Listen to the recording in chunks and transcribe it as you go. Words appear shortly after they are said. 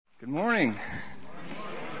Good morning.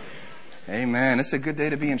 Amen. It's a good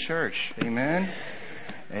day to be in church. Amen.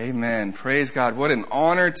 Amen. Praise God. What an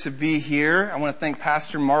honor to be here. I want to thank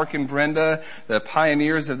Pastor Mark and Brenda, the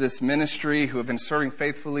pioneers of this ministry who have been serving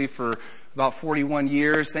faithfully for about 41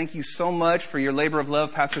 years. Thank you so much for your labor of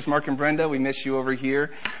love, Pastors Mark and Brenda. We miss you over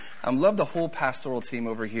here. Love the whole pastoral team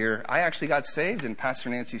over here. I actually got saved in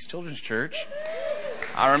Pastor Nancy's children's church.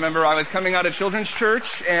 I remember I was coming out of children's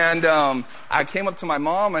church, and I came up to my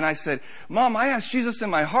mom, and I said, "Mom, I asked Jesus in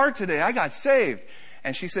my heart today. I got saved."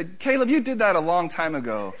 And she said, "Caleb, you did that a long time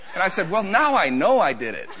ago." And I said, "Well, now I know I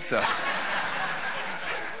did it." So,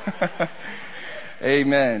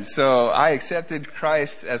 amen. So I accepted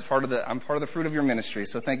Christ as I'm part of the fruit of your ministry.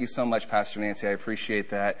 So thank you so much, Pastor Nancy. I appreciate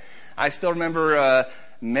that. I still remember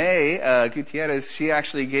May Gutierrez, she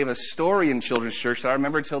actually gave a story in children's church that I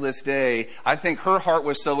remember till this day. I think her heart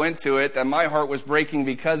was so into it that my heart was breaking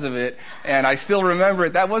because of it. And I still remember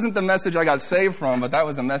it. That wasn't the message I got saved from, but that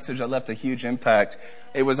was a message that left a huge impact.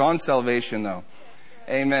 It was on salvation, though.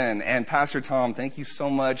 Amen. And Pastor Tom, thank you so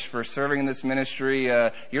much for serving in this ministry.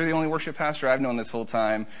 You're the only worship pastor I've known this whole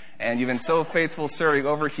time. And you've been so faithful serving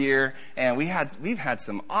over here. And we've had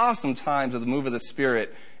some awesome times of the move of the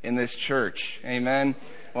Spirit in this church. Amen.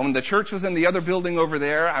 When the church was in the other building over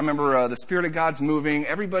there, I remember the Spirit of God's moving.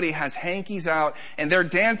 Everybody has hankies out, and they're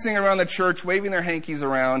dancing around the church, waving their hankies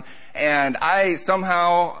around. And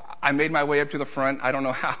I made my way up to the front. I don't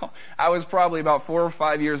know how. I was probably about 4 or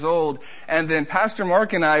 5 years old. And then Pastor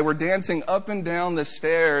Mark and I were dancing up and down the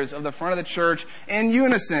stairs of the front of the church in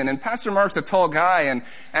unison. And Pastor Mark's a tall guy. And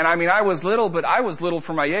I mean, I was little, but I was little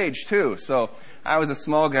for my age too. So I was a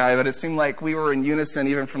small guy, but it seemed like we were in unison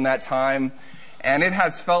even from that time. And it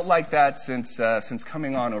has felt like that since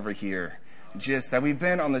coming on over here. Just that we've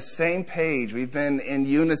been on the same page. We've been in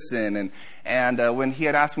unison. And when he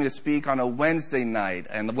had asked me to speak on a Wednesday night,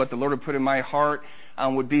 and what the Lord had put in my heart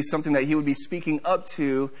would be something that he would be speaking up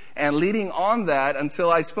to and leading on that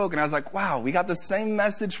until I spoke. And I was like, wow, we got the same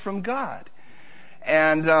message from God.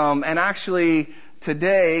 And actually,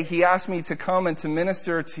 today, he asked me to come and to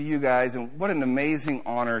minister to you guys, and what an amazing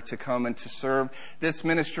honor to come and to serve this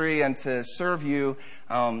ministry and to serve you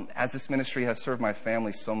as this ministry has served my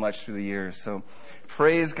family so much through the years. So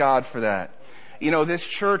praise God for that. You know, this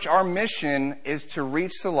church, our mission is to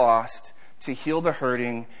reach the lost, to heal the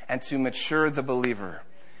hurting, and to mature the believer.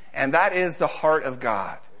 And that is the heart of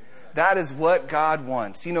God. That is what God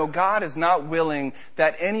wants. You know, God is not willing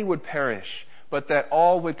that any would perish, but that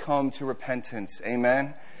all would come to repentance.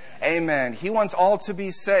 Amen? Amen. He wants all to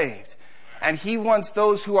be saved. And He wants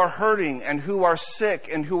those who are hurting and who are sick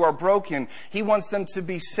and who are broken. He wants them to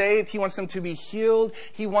be saved. He wants them to be healed.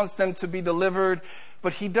 He wants them to be delivered.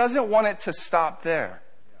 But He doesn't want it to stop there.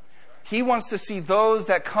 He wants to see those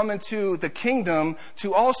that come into the kingdom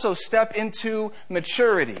to also step into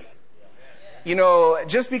maturity. You know,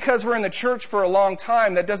 just because we're in the church for a long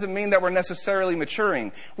time, that doesn't mean that we're necessarily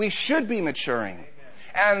maturing. We should be maturing.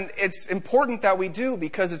 And it's important that we do,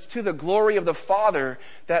 because it's to the glory of the Father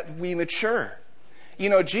that we mature. You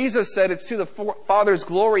know, Jesus said it's to the Father's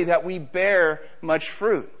glory that we bear much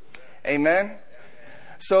fruit. Amen?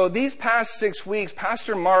 So these past 6 weeks,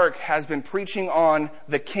 Pastor Mark has been preaching on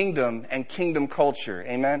the kingdom and kingdom culture.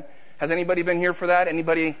 Amen? Has anybody been here for that?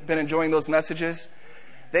 Anybody been enjoying those messages?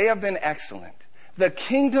 They have been excellent. The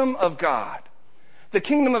kingdom of God. The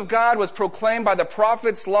kingdom of God was proclaimed by the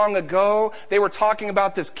prophets long ago. They were talking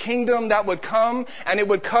about this kingdom that would come, and it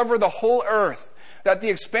would cover the whole earth. That the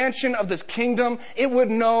expansion of this kingdom, it would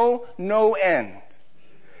know no end.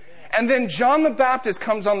 And then John the Baptist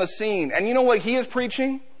comes on the scene. And you know what he is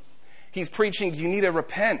preaching? He's preaching, you need to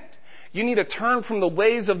repent. You need to turn from the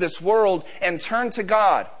ways of this world and turn to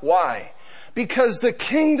God. Why? Because the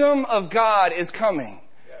kingdom of God is coming.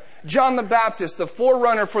 John the Baptist, the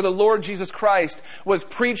forerunner for the Lord Jesus Christ, was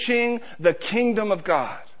preaching the kingdom of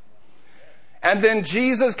God. And then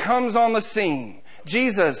Jesus comes on the scene.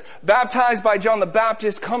 Jesus, baptized by John the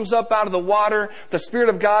Baptist, comes up out of the water. The Spirit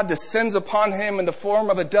of God descends upon him in the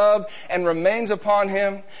form of a dove and remains upon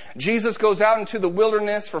him. Jesus goes out into the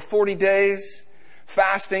wilderness for 40 days,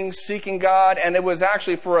 fasting, seeking God. And it was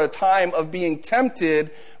actually for a time of being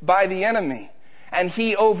tempted by the enemy. And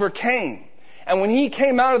he overcame. And when he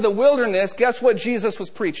came out of the wilderness, guess what Jesus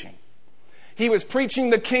was preaching? He was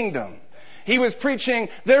preaching the kingdom. He was preaching,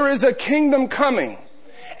 there is a kingdom coming.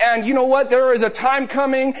 And you know what? There is a time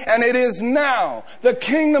coming, and it is now. The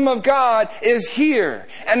kingdom of God is here,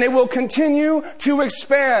 and it will continue to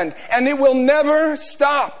expand, and it will never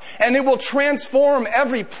stop, and it will transform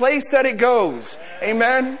every place that it goes.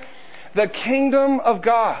 Amen? The kingdom of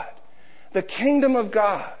God. The kingdom of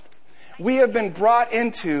God. We have been brought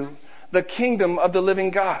into the kingdom of the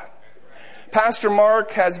living God. Pastor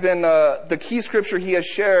Mark has been, the key scripture he has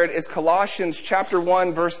shared is Colossians chapter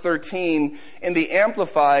 1, verse 13 in the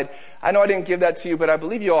Amplified. I know I didn't give that to you, but I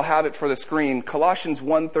believe you all have it for the screen. Colossians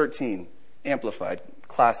 1:13, Amplified,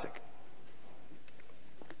 classic.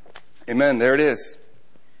 Amen, there it is.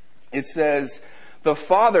 It says, the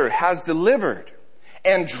Father has delivered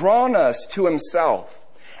and drawn us to himself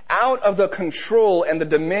out of the control and the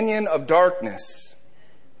dominion of darkness.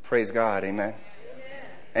 Praise God, amen.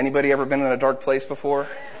 Anybody ever been in a dark place before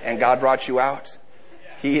and God brought you out?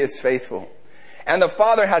 He is faithful. And the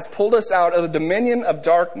Father has pulled us out of the dominion of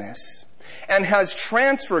darkness and has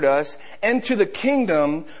transferred us into the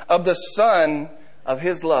kingdom of the Son of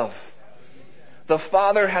his love. The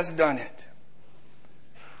Father has done it.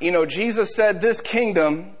 You know, Jesus said this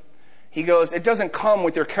kingdom, he goes, it doesn't come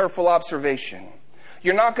with your careful observation.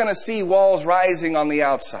 You're not going to see walls rising on the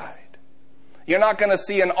outside. You're not going to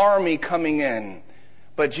see an army coming in.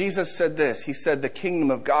 But Jesus said this. He said, the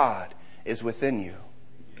kingdom of God is within you.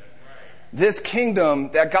 This kingdom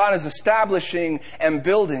that God is establishing and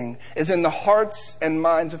building is in the hearts and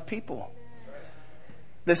minds of people.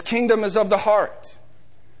 This kingdom is of the heart.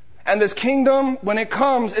 And this kingdom, when it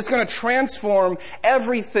comes, it's going to transform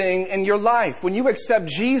everything in your life. When you accept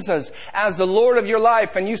Jesus as the Lord of your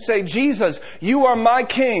life and you say, Jesus, you are my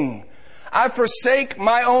King. I forsake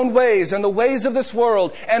my own ways and the ways of this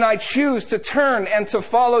world, and I choose to turn and to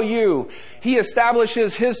follow you. He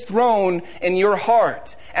establishes his throne in your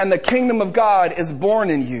heart, and the kingdom of God is born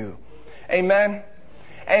in you. Amen.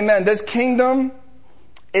 Amen. This kingdom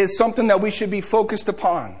is something that we should be focused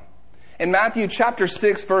upon. In Matthew chapter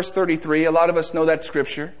 6, verse 33, a lot of us know that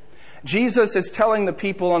scripture. Jesus is telling the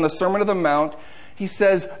people on the Sermon on the Mount, he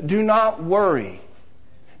says, do not worry.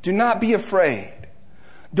 Do not be afraid.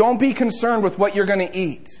 Don't be concerned with what you're going to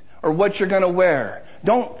eat or what you're going to wear.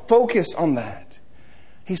 Don't focus on that.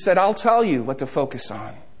 He said, I'll tell you what to focus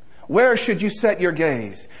on. Where should you set your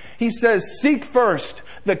gaze? He says, seek first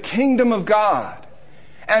the kingdom of God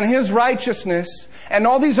and his righteousness, and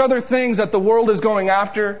all these other things that the world is going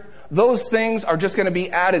after, those things are just going to be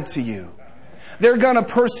added to you. They're going to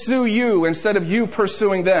pursue you instead of you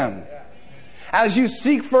pursuing them. As you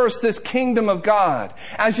seek first this kingdom of God,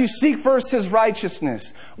 as you seek first his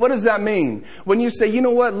righteousness, what does that mean? When you say, you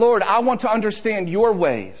know what, Lord, I want to understand your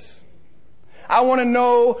ways. I want to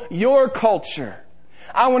know your culture.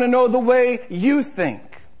 I want to know the way you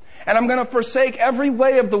think. And I'm going to forsake every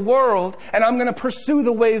way of the world, and I'm going to pursue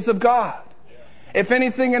the ways of God. If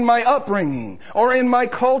anything in my upbringing or in my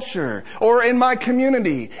culture or in my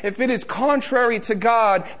community, if it is contrary to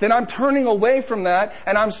God, then I'm turning away from that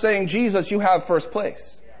and I'm saying, Jesus, you have first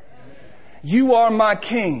place. You are my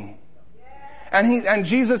King. And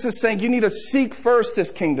Jesus is saying you need to seek first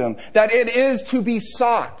this kingdom, that it is to be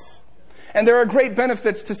sought. And there are great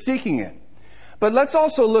benefits to seeking it. But let's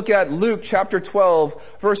also look at Luke chapter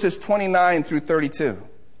 12, verses 29 through 32.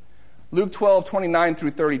 Luke 12, 29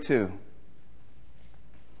 through 32.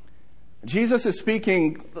 Jesus is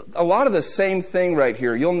speaking a lot of the same thing right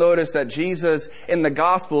here. You'll notice that Jesus, in the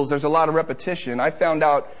Gospels, there's a lot of repetition. I found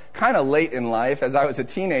out kind of late in life, as I was a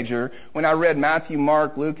teenager, when I read Matthew,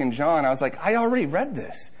 Mark, Luke, and John, I was like, I already read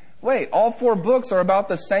this. Wait, all 4 books are about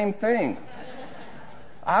the same thing.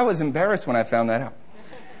 I was embarrassed when I found that out.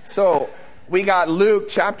 So, we got Luke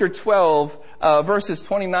chapter 12, verses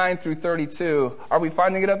 29 through 32. Are we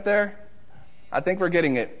finding it up there? I think we're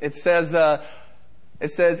getting it. It says,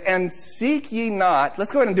 and seek ye not.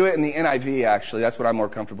 Let's go ahead and do it in the NIV, actually. That's what I'm more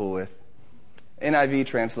comfortable with. NIV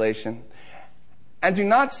translation. And do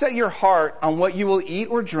not set your heart on what you will eat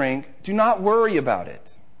or drink. Do not worry about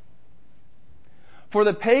it. For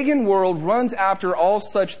the pagan world runs after all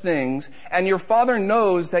such things, and your Father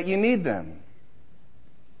knows that you need them.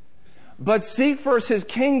 But seek first his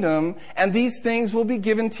kingdom, and these things will be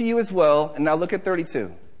given to you as well. And now look at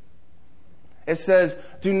 32. It says,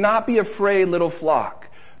 do not be afraid, little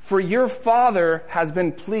flock, for your Father has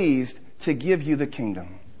been pleased to give you the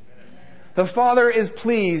kingdom. The Father is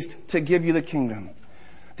pleased to give you the kingdom.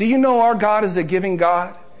 Do you know our God is a giving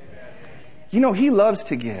God? You know, he loves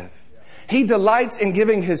to give. He delights in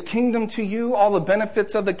giving his kingdom to you, all the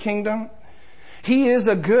benefits of the kingdom. He is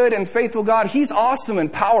a good and faithful God. He's awesome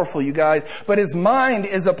and powerful, you guys, but his mind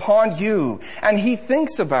is upon you, and he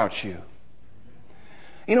thinks about you.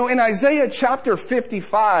 You know, in Isaiah chapter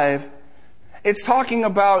 55, it's talking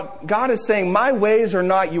about, God is saying, my ways are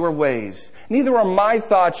not your ways. Neither are my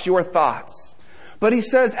thoughts your thoughts. But he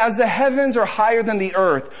says, as the heavens are higher than the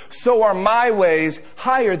earth, so are my ways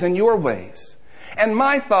higher than your ways. And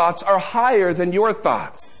my thoughts are higher than your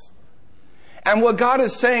thoughts. And what God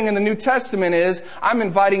is saying in the New Testament is, I'm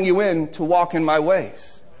inviting you in to walk in my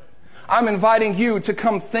ways. I'm inviting you to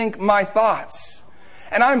come think my thoughts.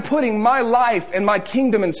 And I'm putting my life and my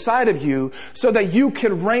kingdom inside of you so that you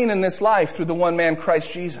can reign in this life through the one man,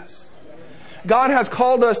 Christ Jesus. God has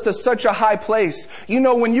called us to such a high place. You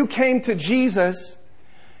know, when you came to Jesus,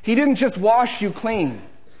 He didn't just wash you clean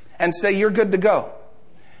and say, you're good to go.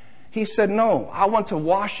 He said, no, I want to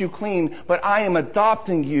wash you clean, but I am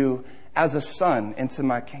adopting you as a son into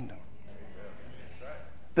my kingdom.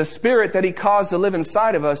 The Spirit that He caused to live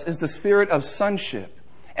inside of us is the Spirit of sonship.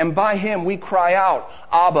 And by Him we cry out,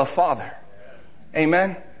 Abba, Father.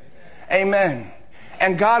 Amen? Amen.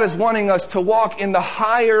 And God is wanting us to walk in the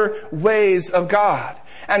higher ways of God.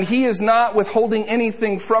 And He is not withholding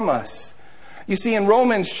anything from us. You see, in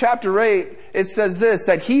Romans chapter 8, it says this,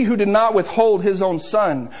 that He who did not withhold His own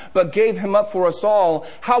Son, but gave Him up for us all,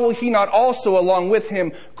 how will He not also along with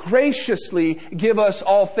Him graciously give us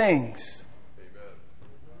all things?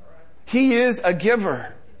 He is a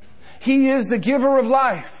giver. He is the giver of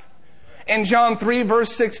life. In John 3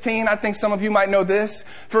 verse 16, I think some of you might know this.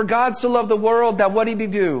 For God so loved the world that what did He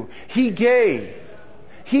do? He gave.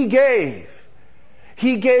 He gave.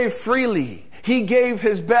 He gave freely. He gave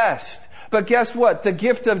His best. But guess what? The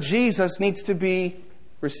gift of Jesus needs to be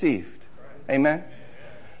received. Amen.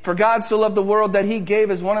 For God so loved the world that He gave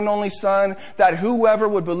His one and only Son, that whoever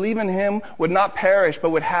would believe in Him would not perish,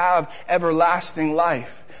 but would have everlasting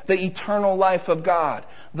life. The eternal life of God.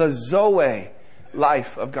 The Zoe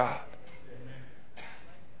life of God.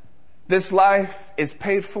 This life is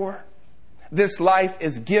paid for. This life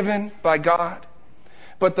is given by God.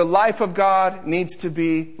 But the life of God needs to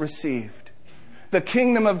be received. The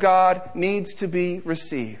kingdom of God needs to be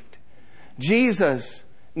received. Jesus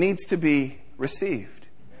needs to be received.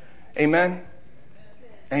 Amen?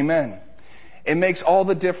 Amen. It makes all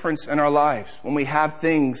the difference in our lives when we have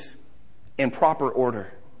things in proper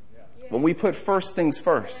order. When we put first things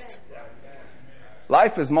first.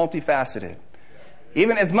 Life is multifaceted.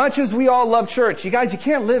 Even as much as we all love church, you guys, you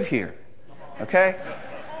can't live here. Okay?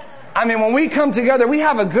 I mean, when we come together, we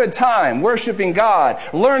have a good time worshiping God,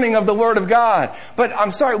 learning of the Word of God. But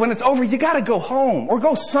I'm sorry, when it's over, you got to go home or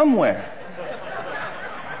go somewhere.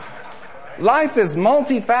 Life is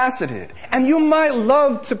multifaceted. And you might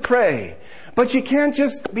love to pray. But you can't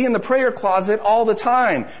just be in the prayer closet all the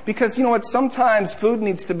time. Because you know what? Sometimes food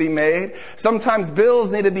needs to be made. Sometimes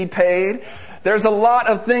bills need to be paid. There's a lot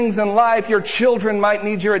of things in life. Your children might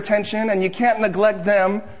need your attention and you can't neglect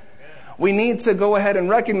them. We need to go ahead and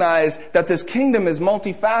recognize that this kingdom is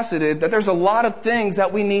multifaceted, that there's a lot of things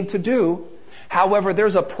that we need to do. However,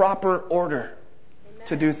 there's a proper order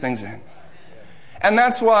to do things in. And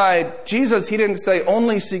that's why Jesus, He didn't say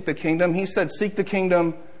only seek the kingdom. He said seek the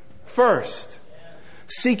kingdom first.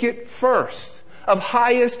 Seek it first. Of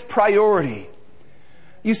highest priority.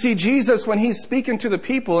 You see, Jesus, when He's speaking to the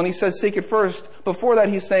people and He says seek it first, before that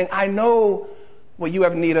He's saying, I know what you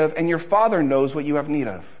have need of and your Father knows what you have need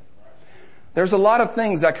of. There's a lot of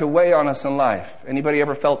things that could weigh on us in life. Anybody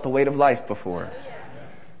ever felt the weight of life before?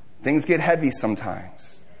 Things get heavy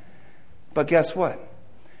sometimes. But guess what?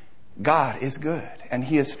 God is good and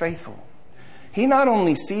He is faithful. He not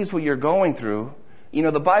only sees what you're going through. You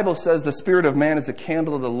know, the Bible says the spirit of man is the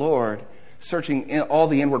candle of the Lord, searching in all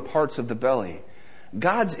the inward parts of the belly.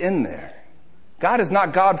 God's in there. God is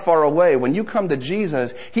not God far away. When you come to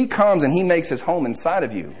Jesus, He comes and He makes His home inside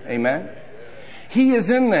of you. Amen? He is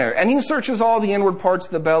in there. And He searches all the inward parts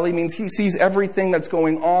of the belly. Means He sees everything that's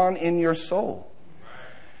going on in your soul.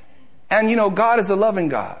 And you know, God is a loving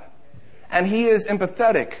God. And He is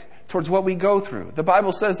empathetic towards what we go through. The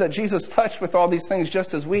Bible says that Jesus touched with all these things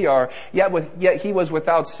just as we are, yet He was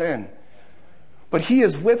without sin. But He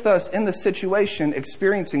is with us in the situation,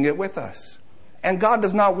 experiencing it with us. And God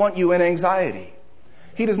does not want you in anxiety.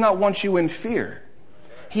 He does not want you in fear.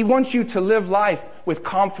 He wants you to live life with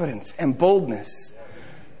confidence and boldness.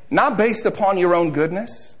 Not based upon your own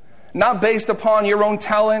goodness, not based upon your own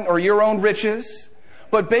talent or your own riches,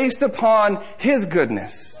 but based upon His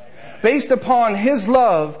goodness. Based upon His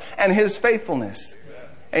love and His faithfulness.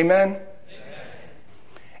 Amen?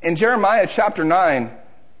 In Jeremiah chapter 9,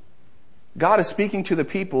 God is speaking to the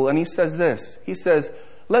people and He says this. He says,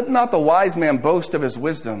 let not the wise man boast of his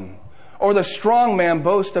wisdom, or the strong man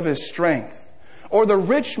boast of his strength, or the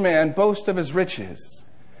rich man boast of his riches.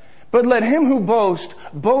 But let him who boasts,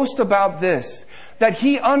 boast about this, that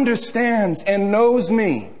he understands and knows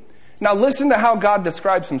me. Now listen to how God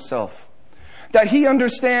describes Himself. That He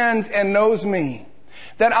understands and knows me.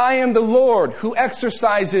 That I am the Lord who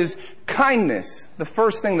exercises kindness. The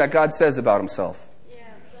first thing that God says about Himself.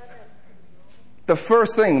 the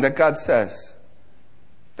first thing that God says,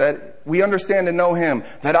 that we understand and know Him,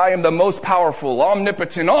 that I am the most powerful,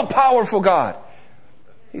 omnipotent, all-powerful God.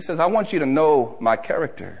 He says, I want you to know my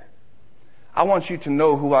character. I want you to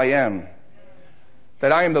know who I am.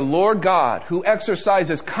 That I am the Lord God who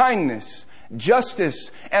exercises kindness,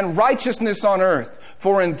 justice, and righteousness on earth,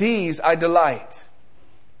 for in these I delight.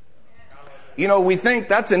 You know, we think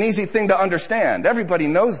that's an easy thing to understand. Everybody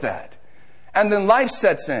knows that. And then life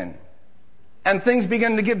sets in, and things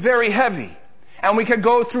begin to get very heavy. And we could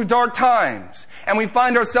go through dark times, and we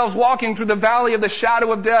find ourselves walking through the valley of the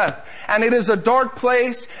shadow of death. And it is a dark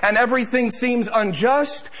place, and everything seems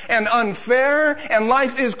unjust and unfair, and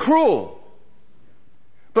life is cruel.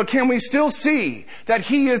 But can we still see that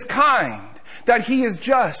He is kind, that He is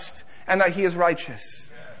just, and that He is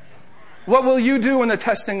righteous? What will you do in the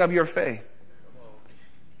testing of your faith?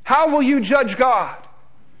 How will you judge God?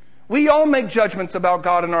 We all make judgments about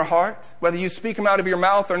God in our heart, whether you speak them out of your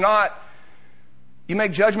mouth or not. You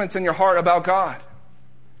make judgments in your heart about God.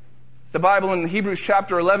 The Bible in Hebrews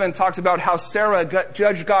chapter 11 talks about how Sarah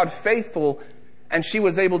judged God faithful, and she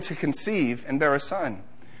was able to conceive and bear a son.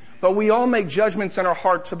 But we all make judgments in our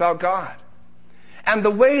hearts about God. And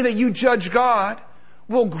the way that you judge God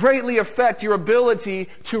will greatly affect your ability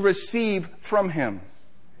to receive from Him.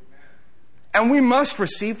 And we must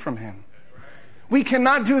receive from Him. We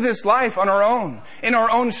cannot do this life on our own, in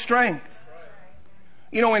our own strength.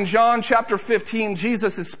 You know, in John chapter 15,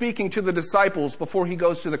 Jesus is speaking to the disciples before He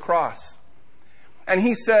goes to the cross. And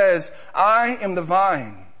He says, I am the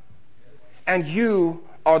vine, and you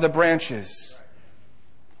are the branches.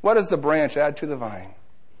 What does the branch add to the vine?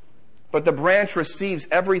 But the branch receives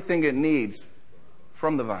everything it needs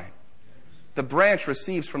from the vine. The branch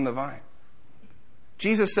receives from the vine.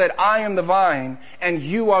 Jesus said, I am the vine and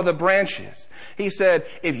you are the branches. He said,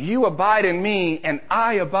 if you abide in me and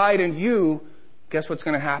I abide in you, guess what's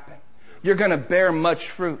going to happen? You're going to bear much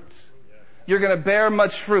fruit. You're going to bear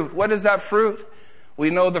much fruit. What is that fruit? We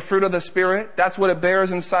know the fruit of the Spirit. That's what it bears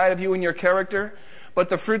inside of you and your character. But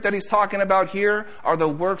the fruit that He's talking about here are the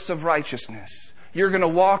works of righteousness. You're going to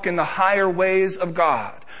walk in the higher ways of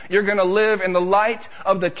God. You're going to live in the light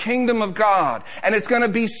of the kingdom of God. And it's going to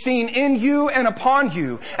be seen in you and upon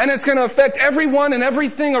you. And it's going to affect everyone and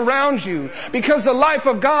everything around you. Because the life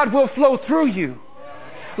of God will flow through you.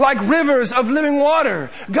 Like rivers of living water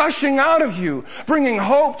gushing out of you, bringing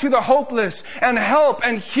hope to the hopeless, and help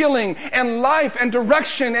and healing and life and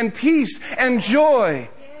direction and peace and joy.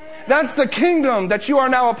 That's the kingdom that you are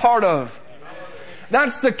now a part of.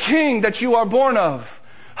 That's the King that you are born of.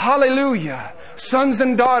 Hallelujah. Sons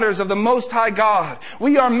and daughters of the Most High God.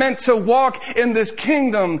 We are meant to walk in this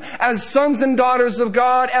kingdom as sons and daughters of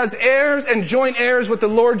God, as heirs and joint heirs with the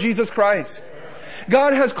Lord Jesus Christ.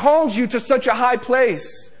 God has called you to such a high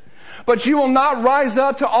place, but you will not rise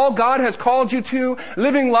up to all God has called you to,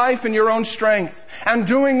 living life in your own strength and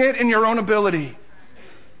doing it in your own ability.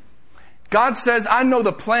 God says, I know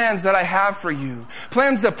the plans that I have for you.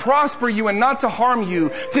 Plans to prosper you and not to harm you,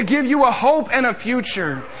 to give you a hope and a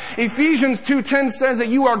future. Ephesians 2:10 says that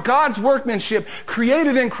you are God's workmanship,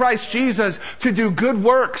 created in Christ Jesus to do good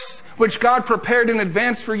works, which God prepared in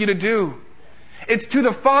advance for you to do. It's to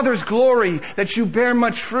the Father's glory that you bear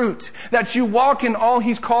much fruit, that you walk in all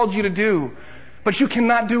He's called you to do. But you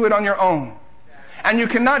cannot do it on your own. And you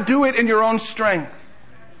cannot do it in your own strength.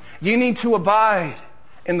 You need to abide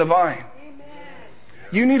in the vine.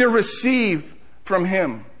 You need to receive from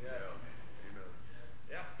Him.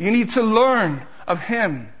 You need to learn of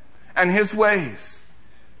Him and His ways.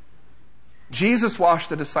 Jesus washed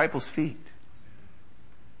the disciples' feet.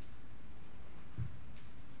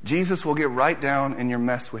 Jesus will get right down in your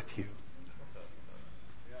mess with you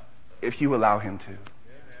if you allow Him to.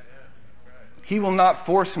 He will not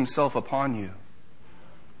force Himself upon you.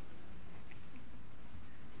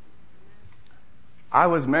 I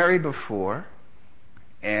was married before,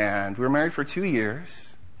 and we were married for 2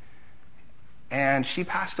 years, and she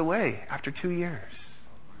passed away after 2 years.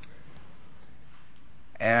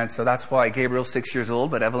 And so that's why Gabriel's 6 years old,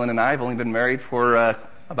 but Evelyn and I have only been married for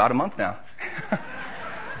about a month now.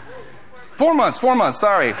 4 months, 4 months,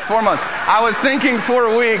 sorry, 4 months. I was thinking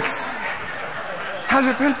 4 weeks. How's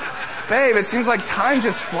it been? Babe, it seems like time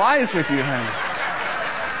just flies with you, honey.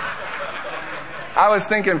 I was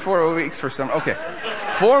thinking 4 weeks for some, okay.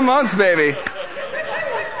 4 months, baby.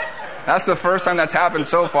 That's the first time that's happened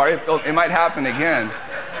so far. It might happen again.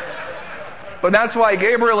 But that's why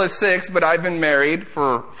Gabriel is 6, but I've been married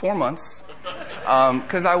for 4 months.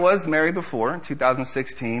 Because I was married before in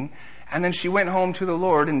 2016. And then she went home to the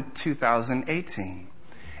Lord in 2018.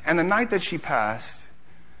 And the night that she passed,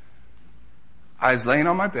 I was laying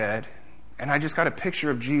on my bed, And I just got a picture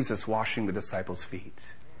of Jesus washing the disciples' feet.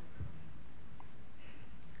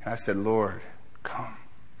 And I said, Lord, come.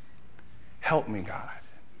 Help me, God.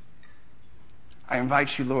 I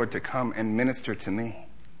invite you, Lord, to come and minister to me.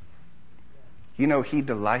 You know, he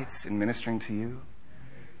delights in ministering to you.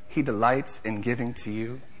 He delights in giving to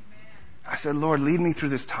you. I said, Lord, lead me through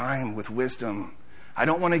this time with wisdom. I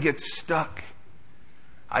don't want to get stuck.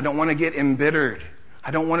 I don't want to get embittered. I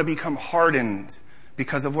don't want to become hardened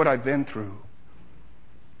because of what I've been through.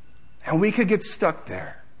 And we could get stuck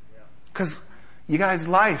there. Because, you guys,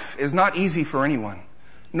 life is not easy for anyone.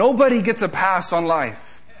 Nobody gets a pass on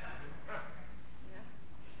life.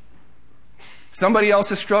 Somebody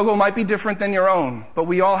else's struggle might be different than your own, but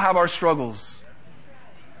we all have our struggles.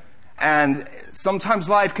 And sometimes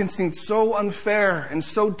life can seem so unfair and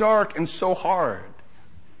so dark and so hard.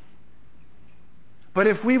 But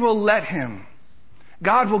if we will let Him,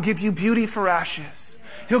 God will give you beauty for ashes.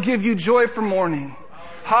 He'll give you joy for mourning.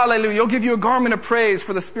 Hallelujah. He'll give you a garment of praise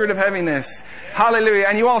for the spirit of heaviness. Hallelujah.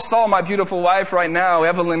 And you all saw my beautiful wife right now,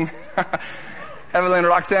 Evelyn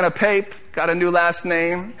Roxana Pape, got a new last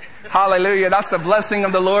name. Hallelujah. That's the blessing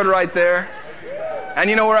of the Lord right there. And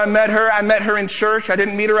you know where I met her? I met her in church. I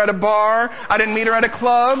didn't meet her at a bar. I didn't meet her at a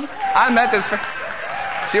club. I met this.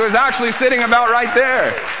 She was actually sitting about right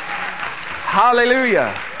there. Hallelujah.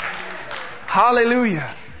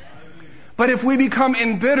 Hallelujah. But if we become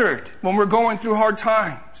embittered when we're going through hard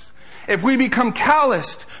times, if we become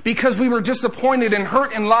calloused because we were disappointed and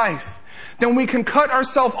hurt in life, then we can cut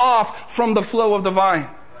ourselves off from the flow of the vine.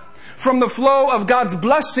 From the flow of God's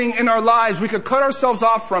blessing in our lives, we could cut ourselves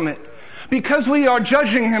off from it. Because we are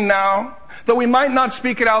judging Him now, though we might not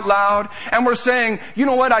speak it out loud, and we're saying, you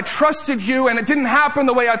know what, I trusted you and it didn't happen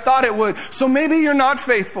the way I thought it would, so maybe you're not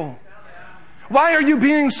faithful. Why are you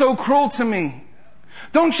being so cruel to me?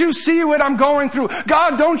 Don't you see what I'm going through?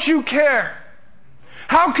 God, don't you care?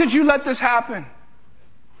 How could you let this happen?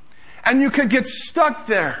 And you could get stuck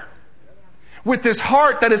there with this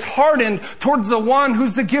heart that is hardened towards the one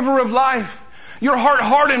who's the giver of life. Your heart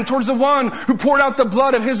hardened towards the one who poured out the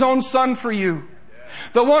blood of His own Son for you.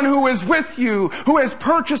 The one who is with you, who has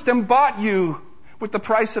purchased and bought you with the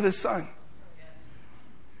price of His Son.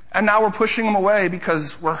 And now we're pushing Him away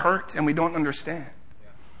because we're hurt and we don't understand.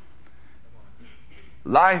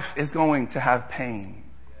 Life is going to have pain.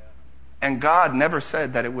 And God never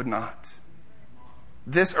said that it would not.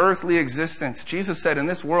 This earthly existence, Jesus said, in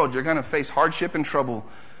this world you're going to face hardship and trouble.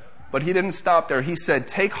 But He didn't stop there. He said,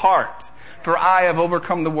 take heart, for I have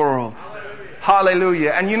overcome the world.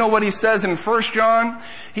 Hallelujah. And you know what He says in 1 John?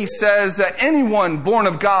 He says that anyone born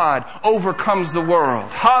of God overcomes the world.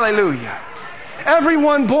 Hallelujah.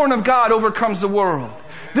 Everyone born of God overcomes the world.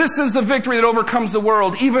 This is the victory that overcomes the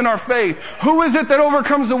world, even our faith. Who is it that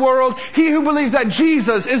overcomes the world? He who believes that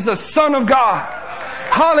Jesus is the Son of God.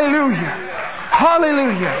 Hallelujah.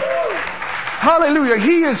 Hallelujah. Hallelujah.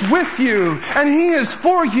 He is with you and He is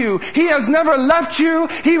for you. He has never left you.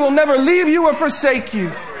 He will never leave you or forsake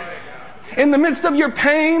you. In the midst of your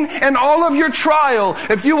pain and all of your trial,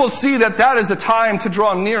 if you will see that that is the time to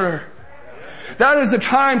draw nearer. That is the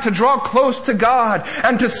time to draw close to God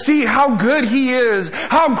and to see how good He is,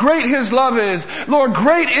 how great His love is. Lord,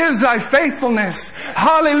 great is Thy faithfulness.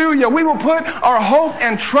 Hallelujah. We will put our hope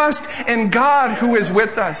and trust in God who is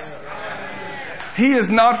with us. He is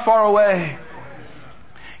not far away.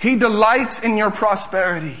 He delights in your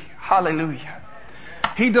prosperity. Hallelujah.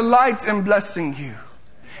 He delights in blessing you.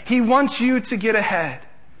 He wants you to get ahead.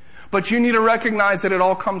 But you need to recognize that it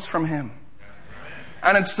all comes from Him.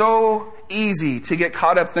 And it's so easy to get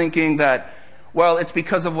caught up thinking that, well, it's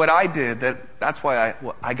because of what I did that's why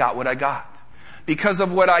I got what I got. Because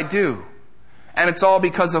of what I do. And it's all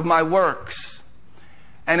because of my works.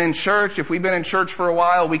 And in church, if we've been in church for a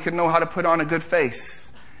while, we could know how to put on a good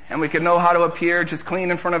face. And we could know how to appear just clean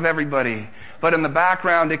in front of everybody. But in the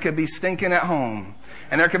background, it could be stinking at home.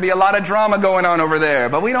 And there could be a lot of drama going on over there.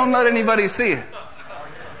 But we don't let anybody see it.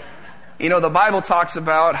 You know, the Bible talks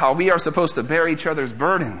about how we are supposed to bear each other's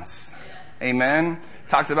burdens. Amen. It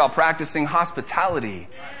talks about practicing hospitality,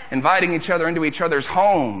 inviting each other into each other's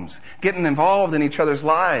homes, getting involved in each other's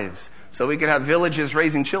lives. So we could have villages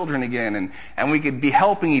raising children again, and we could be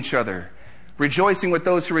helping each other, rejoicing with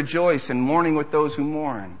those who rejoice and mourning with those who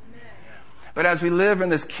mourn. But as we live in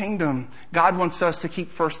this kingdom, God wants us to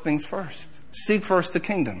keep first things first. Seek first the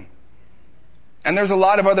kingdom. And there's a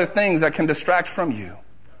lot of other things that can distract from you.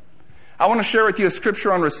 I want to share with you a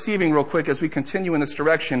scripture on receiving real quick as we continue in this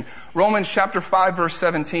direction. Romans chapter 5, verse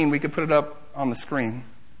 17. We could put it up on the screen.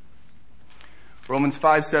 Romans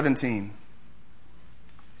 5:17.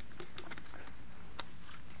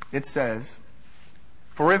 It says,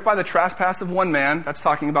 For if by the trespass of one man, that's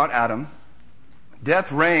talking about Adam,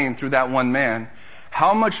 death reigned through that one man,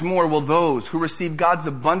 how much more will those who receive God's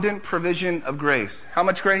abundant provision of grace? How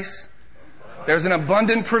much grace? There's an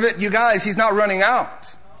abundant provision. You guys, He's not running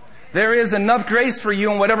out. There is enough grace for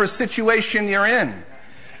you in whatever situation you're in.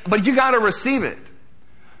 But you got to receive it.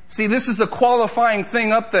 See, this is a qualifying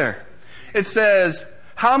thing up there. It says,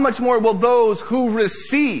 how much more will those who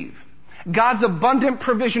receive God's abundant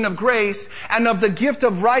provision of grace and of the gift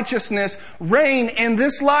of righteousness reign in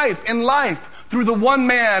this life, through the one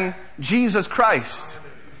man, Jesus Christ.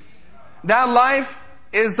 That life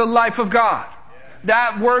is the life of God.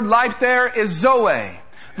 That word life there is Zoe.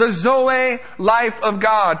 The Zoe life of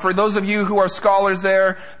God. For those of you who are scholars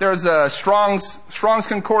there's a Strong's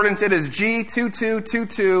Concordance. It is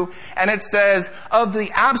G2222. And it says, of the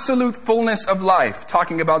absolute fullness of life,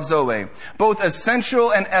 talking about Zoe, both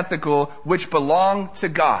essential and ethical, which belong to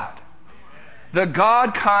God. The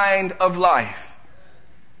God kind of life.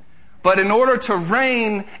 But in order to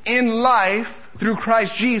reign in life through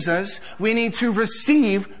Christ Jesus, we need to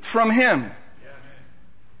receive from Him.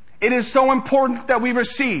 It is so important that we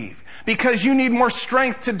receive, because you need more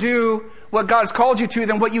strength to do what God's called you to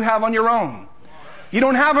than what you have on your own. You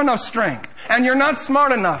don't have enough strength, and you're not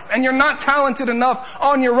smart enough, and you're not talented enough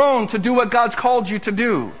on your own to do what God's called you to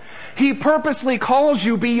do. He purposely calls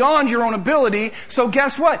you beyond your own ability, so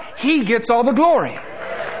guess what? He gets all the glory.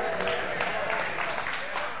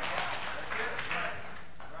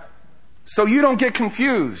 So you don't get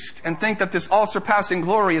confused and think that this all-surpassing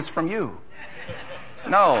glory is from you.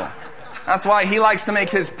 No. That's why He likes to make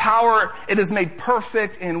His power, it is made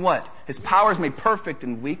perfect in what? His power is made perfect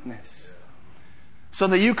in weakness. So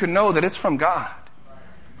that you can know that it's from God.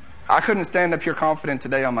 I couldn't stand up here confident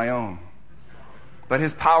today on my own. But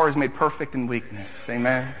His power is made perfect in weakness.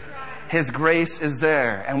 Amen. His grace is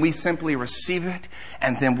there, and we simply receive it,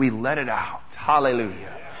 and then we let it out.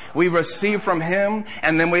 Hallelujah. We receive from Him,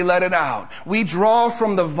 and then we let it out. We draw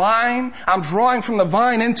from the vine. I'm drawing from the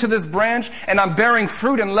vine into this branch, and I'm bearing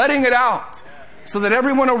fruit and letting it out so that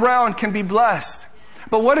everyone around can be blessed.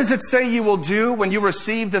 But what does it say you will do when you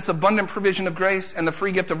receive this abundant provision of grace and the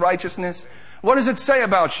free gift of righteousness? What does it say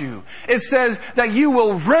about you? It says that you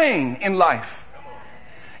will reign in life.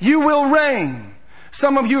 You will reign.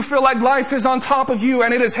 Some of you feel like life is on top of you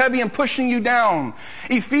and it is heavy and pushing you down.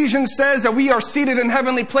 Ephesians says that we are seated in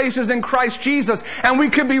heavenly places in Christ Jesus, and we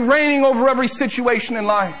could be reigning over every situation in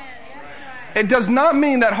life. It does not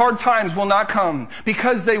mean that hard times will not come,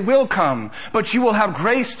 because they will come, but you will have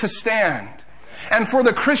grace to stand. And for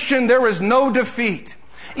the Christian, there is no defeat.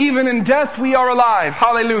 Even in death, we are alive.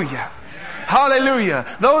 Hallelujah. Hallelujah.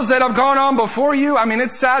 Those that have gone on before you,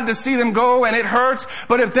 it's sad to see them go and it hurts.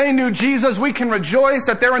 But if they knew Jesus, we can rejoice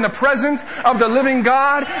that they're in the presence of the living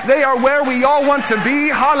God. They are where we all want to be.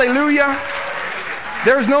 Hallelujah.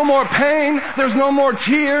 There's no more pain. There's no more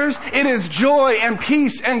tears. It is joy and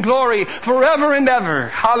peace and glory forever and ever.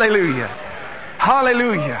 Hallelujah.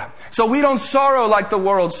 Hallelujah. So we don't sorrow like the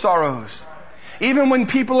world sorrows. Even when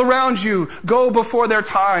people around you go before their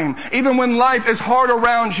time, even when life is hard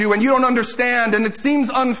around you and you don't understand and it seems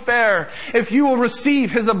unfair, if you will receive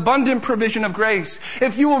His abundant provision of grace,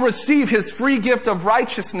 if you will receive His free gift of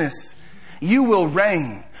righteousness, you will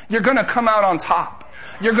reign. You're going to come out on top.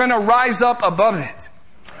 You're going to rise up above it.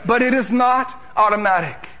 But it is not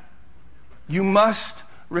automatic. You must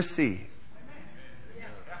receive.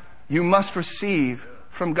 You must receive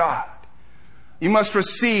from God. You must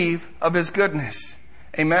receive of His goodness.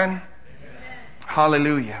 Amen? Amen.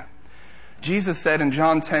 Hallelujah. Jesus said in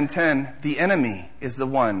John 10:10, the enemy is the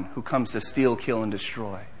one who comes to steal, kill, and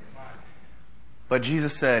destroy. But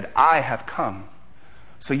Jesus said, I have come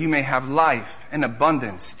so you may have life in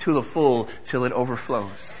abundance to the full till it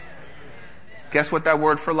overflows. Guess what that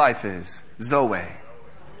word for life is? Zoe.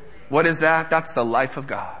 What is that? That's the life of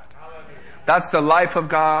God. That's the life of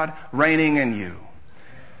God reigning in you.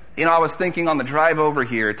 I was thinking on the drive over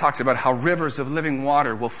here, it talks about how rivers of living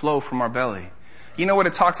water will flow from our belly. You know what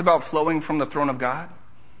it talks about flowing from the throne of God?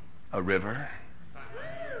 A river.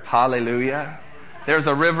 Hallelujah. There's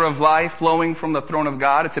a river of life flowing from the throne of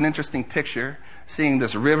God. It's an interesting picture, seeing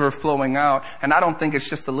this river flowing out. And I don't think it's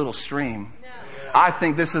just a little stream. I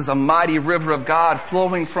think this is a mighty river of God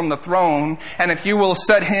flowing from the throne. And if you will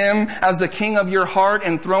set Him as the king of your heart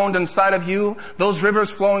enthroned inside of you, those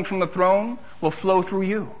rivers flowing from the throne will flow through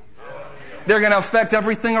you. They're going to affect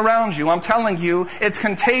everything around you. I'm telling you, it's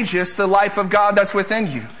contagious, the life of God that's within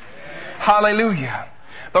you. Hallelujah.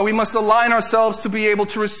 But we must align ourselves to be able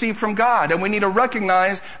to receive from God. And we need to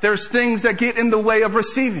recognize there's things that get in the way of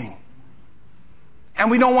receiving. And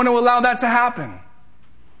we don't want to allow that to happen.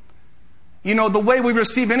 You know, the way we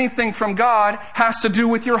receive anything from God has to do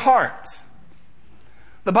with your heart.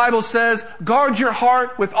 The Bible says, guard your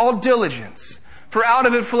heart with all diligence, for out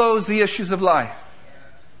of it flows the issues of life.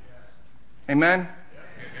 Amen?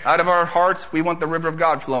 Out of our hearts, we want the river of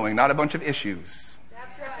God flowing, not a bunch of issues.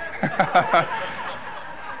 That's right.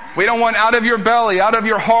 We don't want out of your belly, out of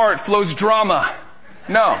your heart flows drama.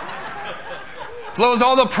 No. Flows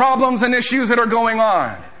all the problems and issues that are going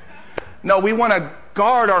on. No, we want to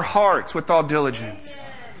guard our hearts with all diligence.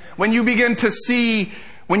 When you begin to see,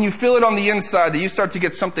 when you feel it on the inside that you start to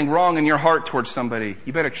get something wrong in your heart towards somebody,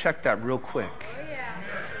 you better check that real quick.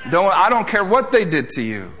 I don't care what they did to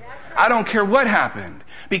you. I don't care what happened.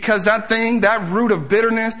 Because that thing, that root of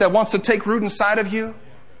bitterness that wants to take root inside of you,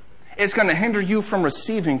 it's going to hinder you from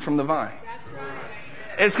receiving from the vine.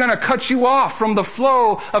 It's going to cut you off from the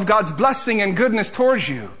flow of God's blessing and goodness towards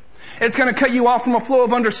you. It's going to cut you off from a flow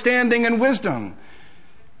of understanding and wisdom.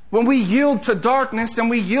 When we yield to darkness and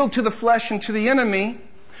we yield to the flesh and to the enemy,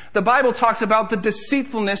 the Bible talks about the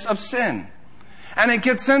deceitfulness of sin. And it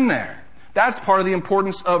gets in there. That's part of the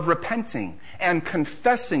importance of repenting and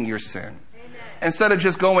confessing your sin. Amen. Instead of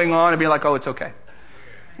just going on and being like, oh, it's okay.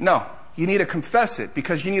 No, you need to confess it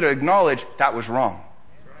because you need to acknowledge that was wrong.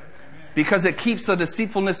 Because it keeps the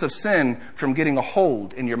deceitfulness of sin from getting a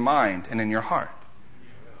hold in your mind and in your heart.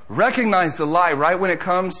 Recognize the lie right when it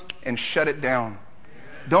comes and shut it down.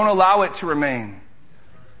 Don't allow it to remain.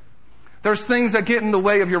 There's things that get in the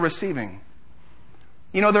way of your receiving.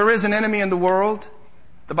 You know, there is an enemy in the world.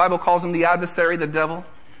 The Bible calls him the adversary, the devil.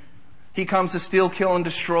 He comes to steal, kill, and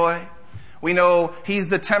destroy. We know he's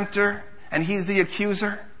the tempter and he's the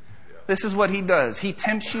accuser. This is what he does. He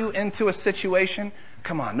tempts you into a situation.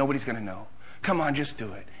 Come on, nobody's going to know. Come on, just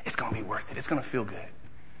do it. It's going to be worth it. It's going to feel good.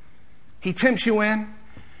 He tempts you in.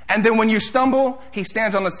 And then when you stumble, he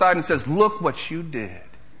stands on the side and says, look what you did.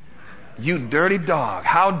 You dirty dog.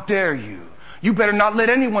 How dare you? You better not let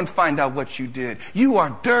anyone find out what you did. You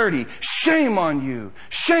are dirty. Shame on you.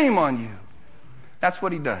 Shame on you. That's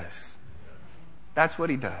what he does. That's what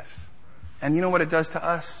he does. And you know what it does to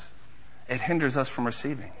us? It hinders us from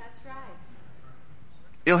receiving. That's right.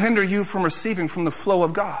 It'll hinder you from receiving from the flow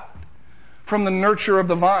of God, from the nurture of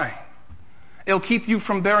the vine. It'll keep you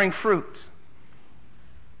from bearing fruit.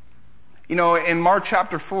 You know, in Mark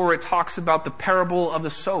chapter 4, it talks about the parable of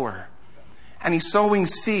the sower. And he's sowing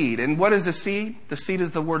seed. And what is the seed? The seed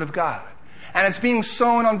is the word of God. And it's being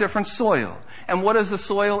sown on different soil. And what is the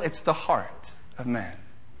soil? It's the heart of man.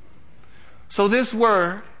 So this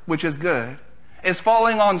word, which is good, is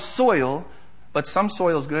falling on soil, but some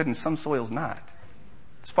soil's good and some soil's not.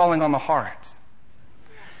 It's falling on the heart.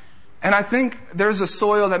 And I think there's a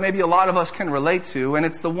soil that maybe a lot of us can relate to, and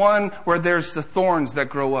it's the one where there's the thorns that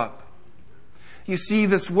grow up. You see,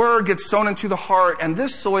 this word gets sown into the heart, and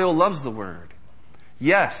this soil loves the word.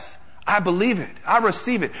 Yes, I believe it. I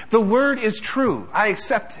receive it. The word is true. I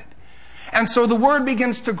accept it. And so the word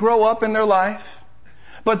begins to grow up in their life.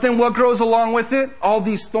 But then what grows along with it? All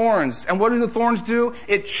these thorns. And what do the thorns do?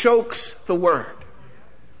 It chokes the word.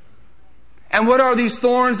 And what are these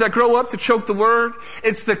thorns that grow up to choke the word?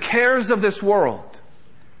 It's the cares of this world,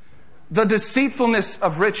 the deceitfulness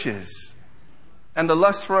of riches, and the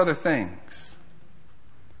lust for other things.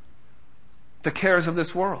 The cares of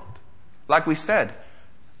this world. Like we said,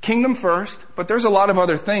 kingdom first, but there's a lot of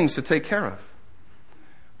other things to take care of.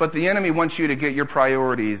 But the enemy wants you to get your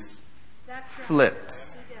priorities flipped.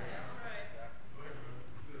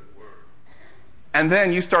 And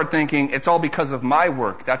then you start thinking, it's all because of my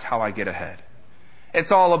work. That's how I get ahead.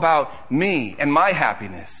 It's all about me and my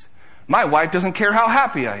happiness. My wife doesn't care how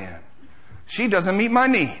happy I am. She doesn't meet my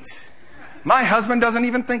needs. My husband doesn't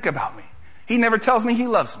even think about me. He never tells me he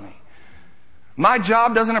loves me. My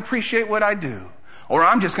job doesn't appreciate what I do. Or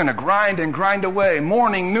I'm just going to grind and grind away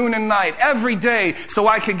morning, noon, and night every day so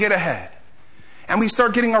I could get ahead. And we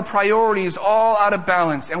start getting our priorities all out of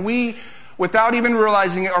balance. And we, without even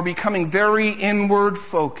realizing it, are becoming very inward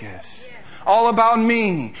focused. All about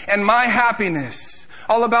me and my happiness.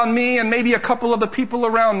 All about me and maybe a couple of the people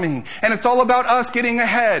around me. And it's all about us getting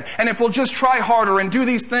ahead. And if we'll just try harder and do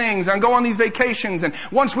these things and go on these vacations, and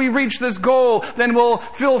once we reach this goal, then we'll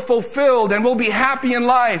feel fulfilled and we'll be happy in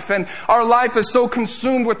life. And our life is so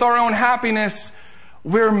consumed with our own happiness,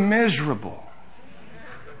 we're miserable.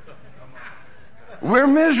 We're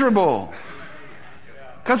miserable.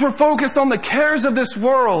 Because we're focused on the cares of this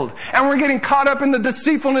world. And we're getting caught up in the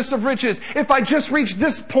deceitfulness of riches. If I just reach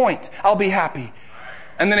this point, I'll be happy.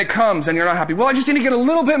 And then it comes and you're not happy. Well, I just need to get a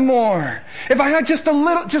little bit more. If I had just a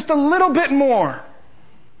little bit more.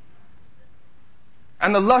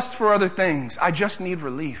 And the lust for other things. I just need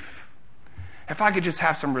relief. If I could just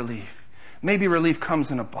have some relief. Maybe relief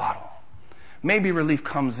comes in a bottle. Maybe relief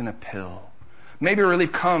comes in a pill. Maybe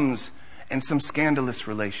relief comes in some scandalous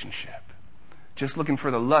relationship. Just looking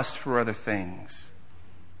for the lust for other things.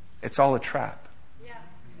 It's all a trap.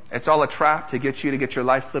 It's all a trap to get you to get your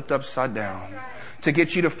life flipped upside down. To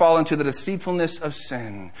get you to fall into the deceitfulness of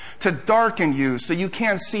sin. To darken you so you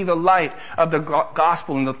can't see the light of the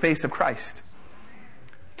gospel in the face of Christ.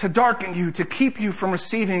 To darken you, to keep you from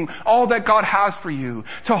receiving all that God has for you.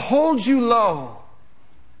 To hold you low.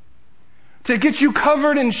 To get you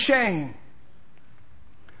covered in shame.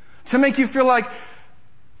 To make you feel like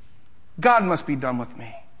God must be done with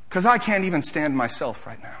me. Because I can't even stand myself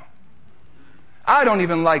right now. I don't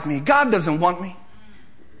even like me. God doesn't want me.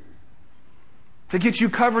 To get you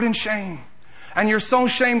covered in shame. And you're so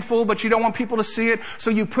shameful, but you don't want people to see it. So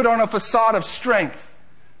you put on a facade of strength.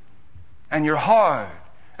 And you're hard.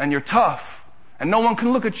 And you're tough. And no one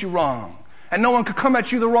can look at you wrong. And no one can come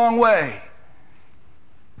at you the wrong way.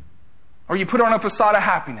 Or you put on a facade of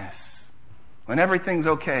happiness. When everything's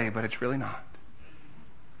okay, but it's really not.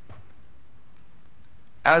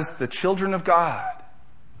 As the children of God,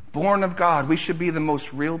 born of God, we should be the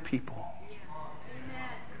most real people.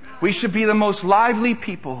 We should be the most lively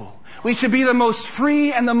people. We should be the most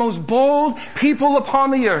free and the most bold people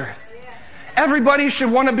upon the earth. Everybody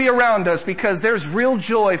should want to be around us because there's real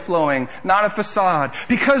joy flowing, not a facade.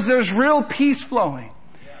 Because there's real peace flowing.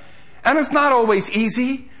 And it's not always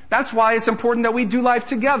easy. That's why it's important that we do life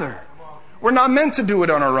together. We're not meant to do it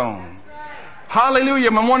on our own.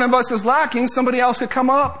 Hallelujah. When one of us is lacking, somebody else could come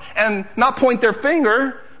up and not point their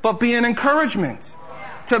finger, but be an encouragement.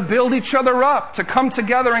 To build each other up, to come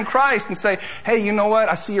together in Christ and say, hey, you know what?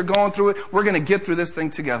 I see you're going through it. We're going to get through this thing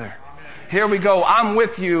together. Here we go. I'm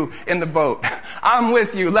with you in the boat. I'm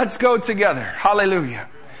with you. Let's go together. Hallelujah.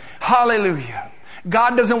 Hallelujah.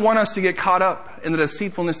 God doesn't want us to get caught up in the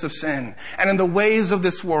deceitfulness of sin and in the ways of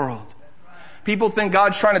this world. People think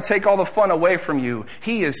God's trying to take all the fun away from you.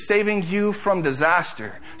 He is saving you from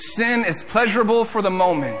disaster. Sin is pleasurable for the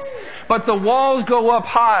moment, but the walls go up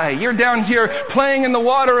high. You're down here playing in the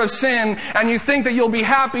water of sin, and you think that you'll be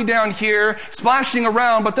happy down here, splashing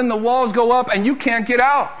around, but then the walls go up and you can't get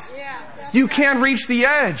out. You can't reach the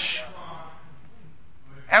edge.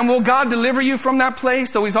 And will God deliver you from that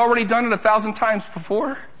place, though He's already done it 1,000 times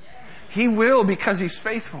before? He will, because He's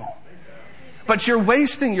faithful. But you're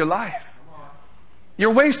wasting your life.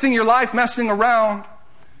 You're wasting your life messing around.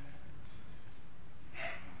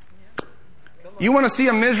 You want to see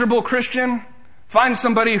a miserable Christian? Find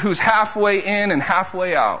somebody who's halfway in and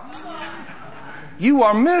halfway out. You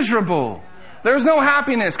are miserable. There's no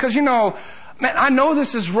happiness because, man, I know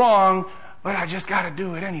this is wrong, but I just got to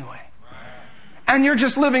do it anyway. And you're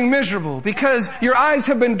just living miserable because your eyes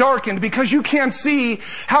have been darkened because you can't see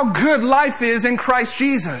how good life is in Christ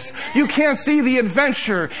Jesus. You can't see the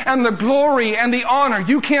adventure and the glory and the honor.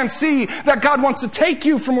 You can't see that God wants to take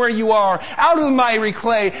you from where you are out of the miry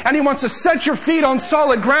clay and He wants to set your feet on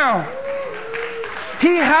solid ground.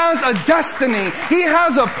 He has a destiny. He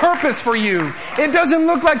has a purpose for you. It doesn't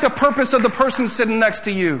look like the purpose of the person sitting next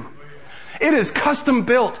to you. It is custom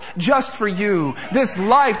built just for you. This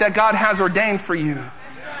life that God has ordained for you.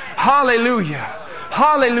 Hallelujah.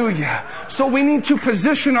 Hallelujah. So we need to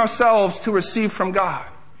position ourselves to receive from God.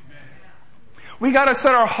 We got to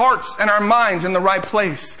set our hearts and our minds in the right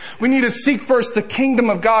place. We need to seek first the kingdom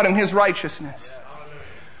of God and His righteousness.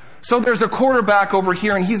 So there's a quarterback over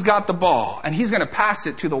here and he's got the ball and he's going to pass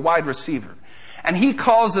it to the wide receiver. And he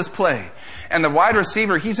calls this play. And the wide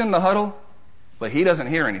receiver, he's in the huddle, but he doesn't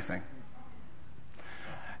hear anything.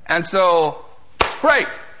 And so, great.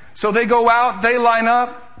 So they go out, they line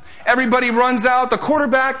up, everybody runs out. The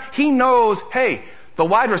quarterback, he knows, hey, the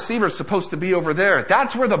wide receiver is supposed to be over there.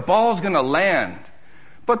 That's where the ball's going to land.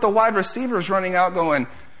 But the wide receiver is running out going,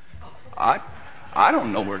 I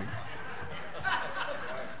don't know where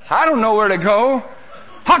to go.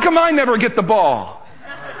 How come I never get the ball?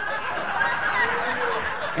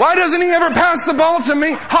 Why doesn't he ever pass the ball to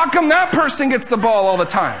me? How come that person gets the ball all the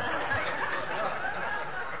time?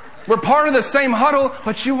 We're part of the same huddle,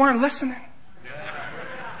 but you weren't listening.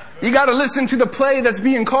 You got to listen to the play that's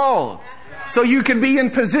being called so you can be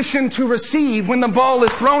in position to receive when the ball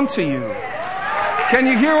is thrown to you. Can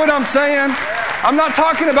you hear what I'm saying? I'm not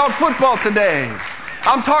talking about football today.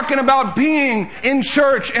 I'm talking about being in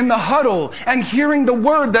church in the huddle and hearing the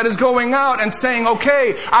word that is going out and saying,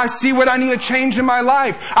 okay, I see what I need to change in my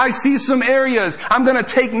life. I see some areas. I'm going to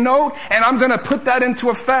take note and I'm going to put that into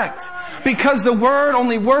effect. Because the word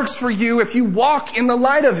only works for you if you walk in the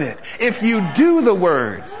light of it. If you do the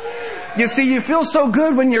word. You see, you feel so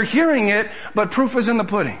good when you're hearing it, but proof is in the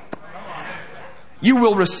pudding. You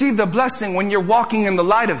will receive the blessing when you're walking in the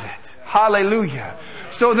light of it. Hallelujah.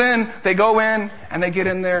 So then they go in and they get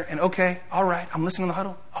in there and okay, all right, I'm listening to the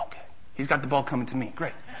huddle. Okay. He's got the ball coming to me.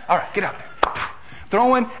 Great. All right, get out there.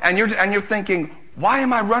 Throwing, and you're thinking, why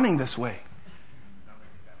am I running this way?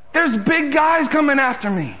 There's big guys coming after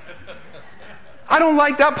me. I don't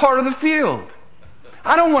like that part of the field.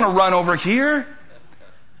 I don't want to run over here.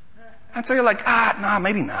 And so you're like,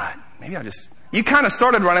 maybe not. Maybe you kind of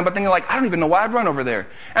started running, but then you're like, I don't even know why I'd run over there.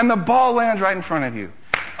 And the ball lands right in front of you.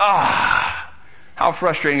 How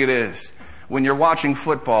frustrating it is when you're watching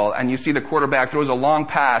football and you see the quarterback throws a long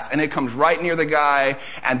pass and it comes right near the guy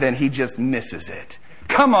and then he just misses it.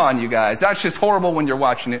 Come on, you guys. That's just horrible when you're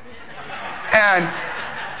watching it. And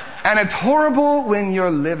it's horrible when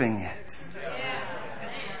you're living it.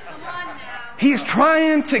 He's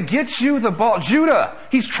trying to get you the ball. Judah,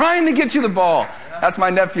 he's trying to get you the ball. That's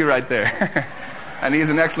my nephew right there. And he's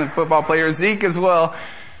an excellent football player. Zeke as well.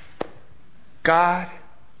 God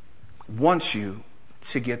wants you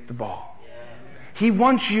to get the ball. He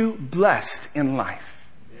wants you blessed in life.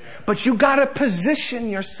 But you got to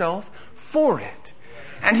position yourself for it.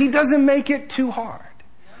 And he doesn't make it too hard.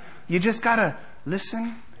 You just got to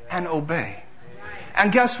listen and obey.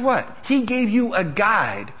 And guess what? He gave you a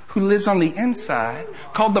guide who lives on the inside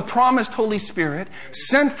called the promised Holy Spirit,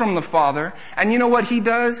 sent from the Father. And you know what he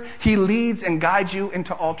does? He leads and guides you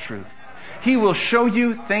into all truth. He will show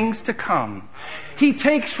you things to come. He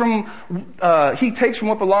takes from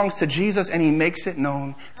what belongs to Jesus and he makes it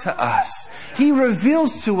known to us. He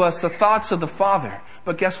reveals to us the thoughts of the Father.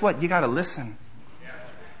 But guess what? You got to listen.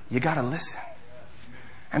 You got to listen.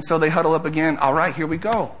 And so they huddle up again. All right, here we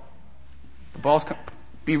go. The ball's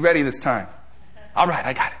be ready this time. All right,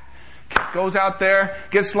 I got it. Goes out there,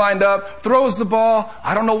 gets lined up, throws the ball.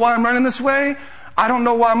 I don't know why I'm running this way. I don't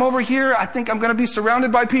know why I'm over here. I think I'm going to be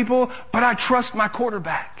surrounded by people, but I trust my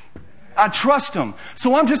quarterback. I trust him.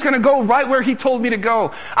 So I'm just going to go right where he told me to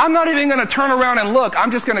go. I'm not even going to turn around and look.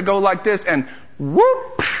 I'm just going to go like this and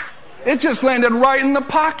whoop. It just landed right in the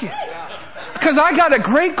pocket. Because I got a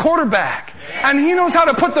great quarterback. And he knows how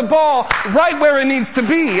to put the ball right where it needs to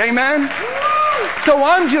be. Amen? So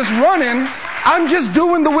I'm just running. I'm just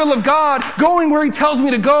doing the will of God, going where he tells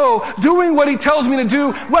me to go, doing what he tells me to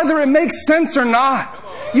do, whether it makes sense or not.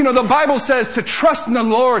 You know, the Bible says to trust in the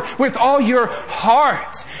Lord with all your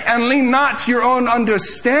heart and lean not to your own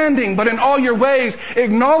understanding, but in all your ways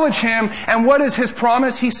acknowledge him. And what is his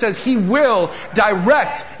promise? He says he will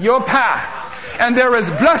direct your path. And there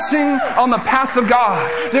is blessing on the path of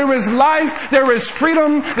God. There is life, there is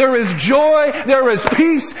freedom, there is joy, there is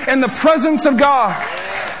peace in the presence of God.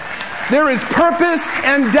 There is purpose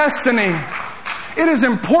and destiny. It is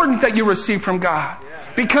important that you receive from God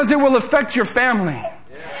because it will affect your family.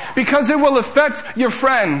 Because it will affect your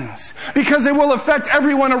friends. Because it will affect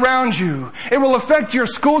everyone around you. It will affect your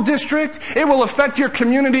school district. It will affect your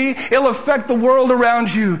community. It will affect the world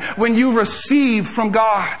around you when you receive from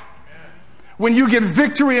God. When you get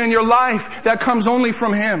victory in your life that comes only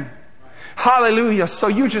from him. Hallelujah. So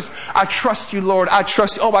I trust you, Lord. I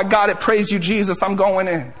trust you. Oh, I got it. Praise you, Jesus. I'm going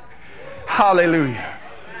in. Hallelujah.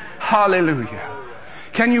 Hallelujah.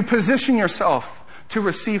 Can you position yourself to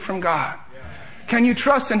receive from God? Can you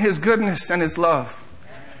trust in his goodness and his love?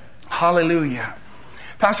 Hallelujah.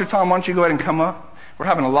 Pastor Tom, why don't you go ahead and come up? We're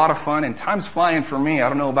having a lot of fun and time's flying for me. I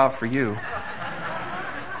don't know about for you.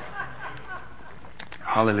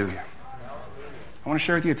 Hallelujah. I want to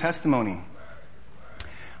share with you a testimony.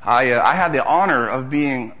 I had the honor of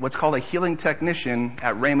being what's called a healing technician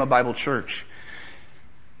at Rhema Bible Church.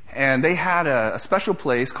 And they had a special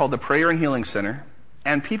place called the Prayer and Healing Center.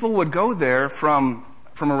 And people would go there from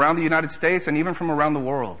around the United States and even from around the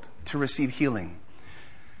world to receive healing.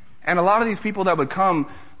 And a lot of these people that would come,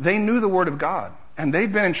 they knew the Word of God. And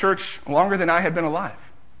they'd been in church longer than I had been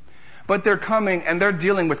alive. But they're coming and they're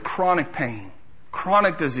dealing with chronic pain,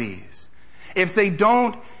 chronic disease. If they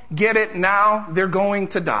don't get it now, they're going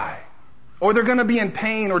to die. Or they're going to be in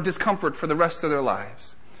pain or discomfort for the rest of their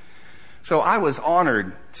lives. So I was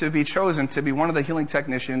honored to be chosen to be one of the healing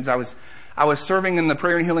technicians. I was serving in the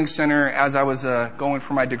Prayer and Healing Center as I was going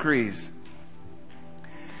for my degrees.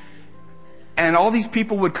 And all these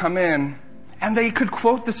people would come in and they could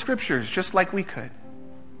quote the scriptures just like we could.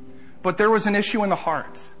 But there was an issue in the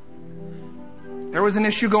heart. There was an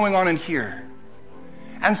issue going on in here.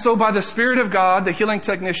 And so by the Spirit of God, the healing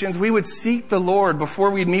technicians, we would seek the Lord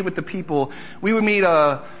before we'd meet with the people. We would meet,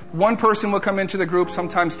 one person would come into the group,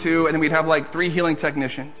 sometimes two, and then we'd have like 3 healing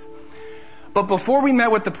technicians. But before we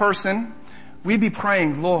met with the person, we'd be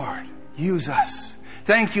praying, Lord, use us.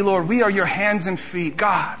 Thank you, Lord. We are your hands and feet.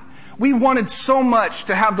 God, we wanted so much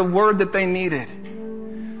to have the word that they needed.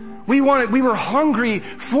 We were hungry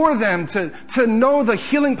for them to know the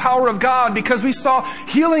healing power of God, because we saw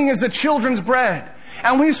healing is the children's bread.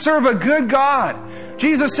 And we serve a good God.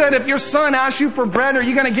 Jesus said, if your son asks you for bread, are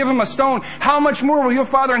you going to give him a stone? How much more will your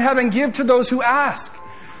Father in heaven give to those who ask?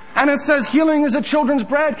 And it says healing is a children's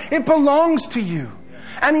bread. It belongs to you.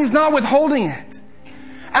 And He's not withholding it.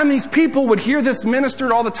 And these people would hear this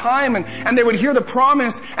ministered all the time, and they would hear the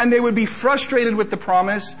promise, and they would be frustrated with the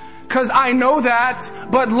promise, because I know that,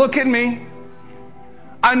 but look at me.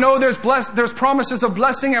 I know there's promises of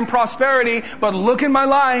blessing and prosperity, but look at my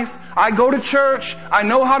life. I go to church. I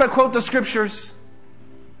know how to quote the scriptures.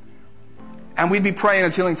 And we'd be praying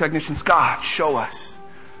as healing technicians, God, show us.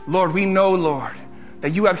 Lord, we know, Lord,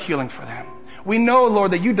 that you have healing for them. We know,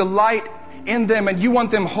 Lord, that you delight in them and you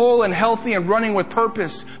want them whole and healthy and running with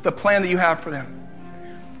purpose, the plan that you have for them.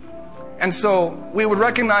 And so we would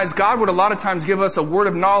recognize God would a lot of times give us a word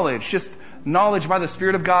of knowledge, just knowledge by the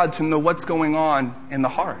Spirit of God to know what's going on in the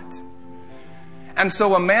heart. And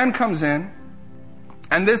so a man comes in,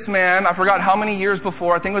 and this man, I forgot how many years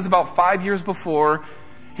before, I think it was about 5 years before,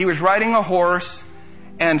 he was riding a horse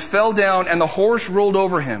and fell down, and the horse rolled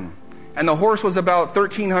over him. And the horse was about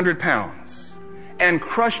 1,300 pounds and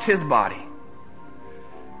crushed his body.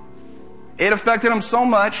 It affected him so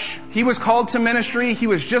much. He was called to ministry. He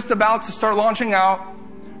was just about to start launching out.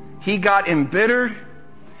 He got embittered.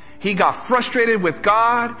 He got frustrated with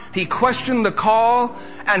God. He questioned the call.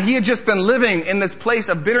 And he had just been living in this place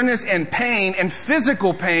of bitterness and pain and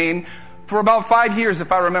physical pain for about 5 years,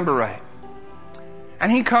 if I remember right.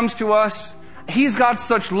 And he comes to us. He's got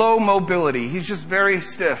such low mobility. He's just very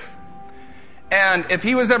stiff. And if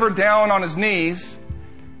he was ever down on his knees,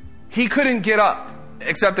 he couldn't get up,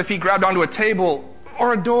 except if he grabbed onto a table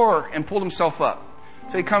or a door and pulled himself up.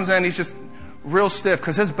 So he comes in, he's just real stiff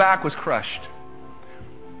because his back was crushed.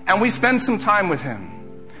 And we spend some time with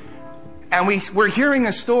him. And we're hearing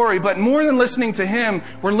a story, but more than listening to him,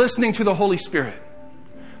 we're listening to the Holy Spirit.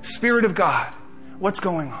 Spirit of God, what's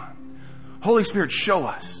going on? Holy Spirit, show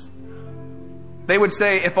us. They would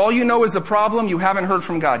say, if all you know is the problem, you haven't heard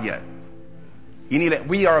from God yet. You need it.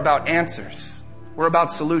 We are about answers. We're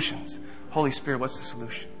about solutions. Holy Spirit, what's the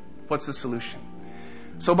solution? What's the solution?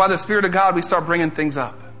 So by the Spirit of God, we start bringing things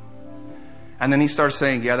up. And then he starts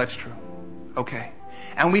saying, yeah, that's true. Okay.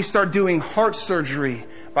 And we start doing heart surgery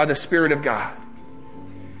by the Spirit of God.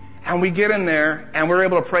 And we get in there and we're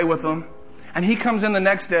able to pray with him. And he comes in the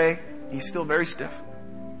next day. He's still very stiff.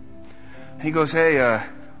 And he goes, hey,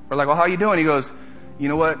 we're like, well, how you doing? He goes, you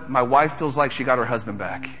know what? My wife feels like she got her husband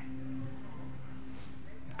back.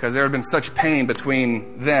 Because there had been such pain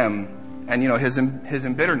between them and, his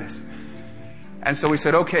embitterness. And so we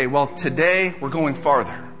said, okay, well, today we're going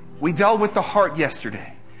farther. We dealt with the heart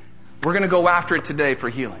yesterday. We're going to go after it today for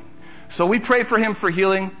healing. So we prayed for him for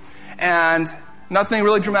healing, and nothing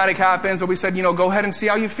really dramatic happens. But we said, go ahead and see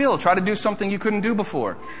how you feel. Try to do something you couldn't do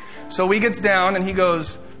before. So he gets down and he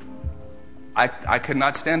goes, I could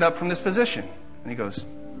not stand up from this position. And he goes,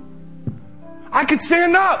 I could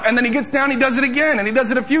stand up. And then he gets down, he does it again, and he does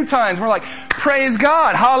it a few times. We're like, praise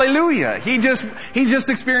God, hallelujah. He just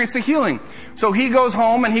experienced the healing. So he goes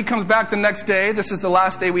home and he comes back the next day. This is the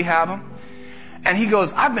last day we have him. And he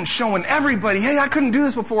goes, I've been showing everybody, hey, I couldn't do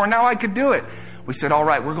this before, now I could do it. We said, all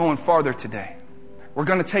right, we're going farther today. We're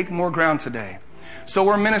going to take more ground today. So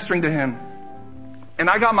we're ministering to him. And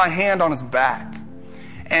I got my hand on his back.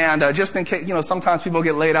 And just in case, sometimes people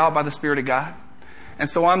get laid out by the Spirit of God. And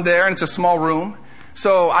so I'm there, and it's a small room.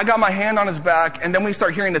 So I got my hand on his back, and then we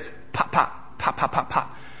start hearing this pop, pop, pop, pop, pop,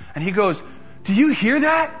 pop. And he goes, do you hear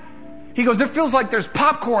that? He goes, it feels like there's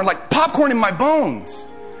popcorn in my bones.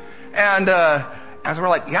 And as we're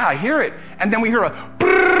like, yeah, I hear it. And then we hear a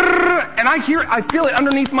brrrr, and I feel it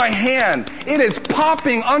underneath my hand. It is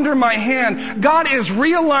popping under my hand. God is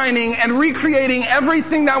realigning and recreating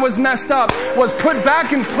everything that was messed up, was put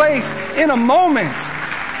back in place in a moment.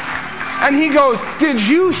 And he goes, did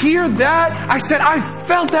you hear that? I said, I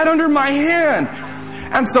felt that under my hand.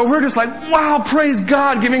 And so we're just like, wow, praise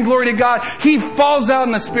God, giving glory to God. He falls out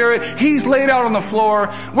in the Spirit. He's laid out on the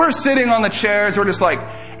floor. We're sitting on the chairs. We're just like,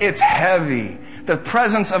 it's heavy. The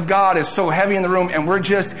presence of God is so heavy in the room, and we're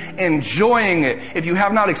just enjoying it. If you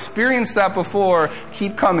have not experienced that before,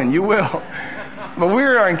 keep coming. You will. But we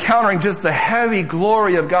are encountering just the heavy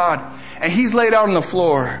glory of God. And he's laid out on the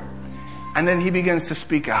floor. And then he begins to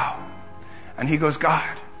speak out. And he goes,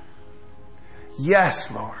 God,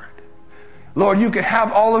 yes, Lord. Lord, you can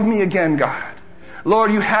have all of me again, God.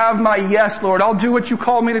 Lord, you have my yes, Lord. I'll do what you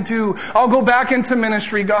call me to do. I'll go back into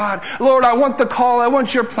ministry, God. Lord, I want the call. I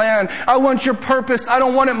want your plan. I want your purpose. I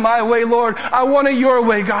don't want it my way, Lord. I want it your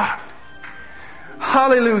way, God.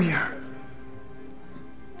 Hallelujah.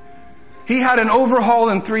 He had an overhaul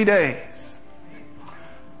in 3 days.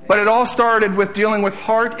 But it all started with dealing with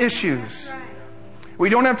heart issues. We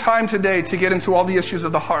don't have time today to get into all the issues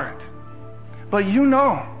of the heart. But you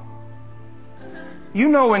know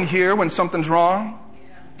in here when something's wrong.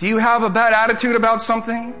 Do you have a bad attitude about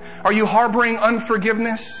something? Are you harboring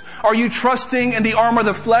unforgiveness? Are you trusting in the arm of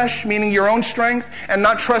the flesh, meaning your own strength, and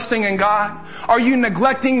not trusting in God? Are you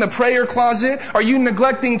neglecting the prayer closet? Are you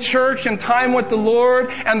neglecting church and time with the Lord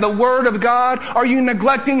and the Word of God? Are you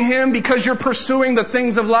neglecting Him because you're pursuing the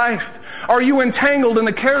things of life? Are you entangled in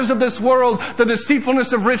the cares of this world, the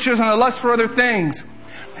deceitfulness of riches, and the lust for other things?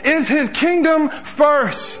 Is His kingdom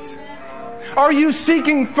first? Are you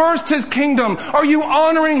seeking first His kingdom? Are you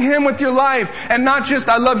honoring Him with your life? And not just,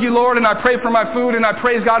 I love you, Lord, and I pray for my food, and I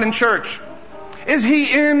praise God in church. Is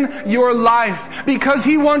He in your life? Because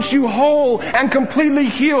He wants you whole and completely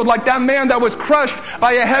healed, like that man that was crushed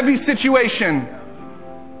by a heavy situation.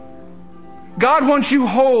 God wants you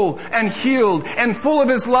whole and healed and full of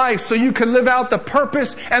His life so you can live out the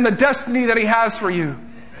purpose and the destiny that He has for you.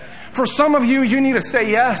 For some of you, you need to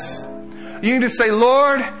say yes. You need to say,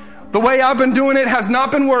 Lord, the way I've been doing it has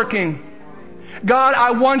not been working. God,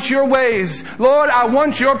 I want your ways. Lord, I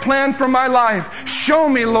want your plan for my life. Show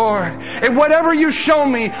me, Lord. And whatever you show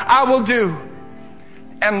me, I will do.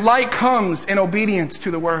 And light comes in obedience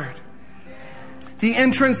to the Word. The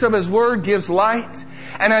entrance of His Word gives light.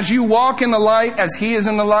 And as you walk in the light, as He is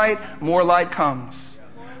in the light, more light comes.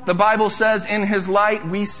 The Bible says, in His light,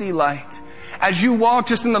 we see light. As you walk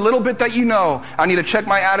just in the little bit that you know, I need to check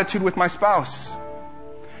my attitude with my spouse.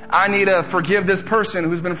 I need to forgive this person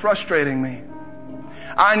who's been frustrating me.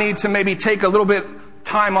 I need to maybe take a little bit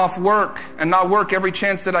time off work and not work every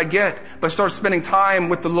chance that I get, but start spending time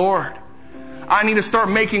with the Lord. I need to start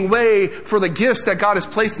making way for the gifts that God has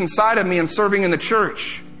placed inside of me and serving in the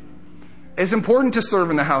church. It's important to serve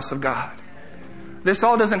in the house of God. This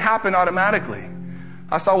all doesn't happen automatically.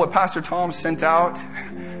 I saw what Pastor Tom sent out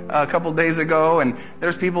a couple days ago, and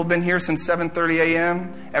there's people who've been here since 7:30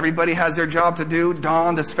 a.m. Everybody has their job to do.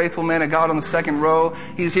 Don, this faithful man of God on the second row,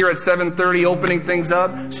 he's here at 7:30 opening things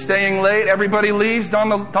up, staying late. Everybody leaves.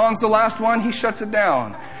 Don's the last one. He shuts it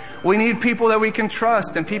down. We need people that we can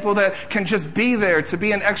trust and people that can just be there to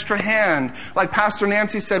be an extra hand. Like Pastor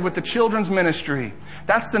Nancy said with the children's ministry.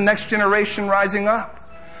 That's the next generation rising up.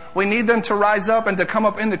 We need them to rise up and to come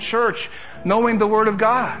up in the church knowing the Word of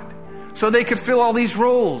God. So they could fill all these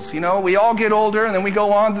roles. You know, we all get older and then we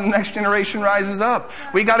go on to the next generation rises up.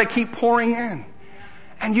 We got to keep pouring in.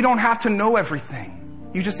 And you don't have to know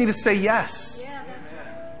everything. You just need to say yes.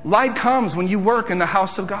 Light comes when you work in the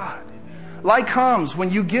house of God. Light comes when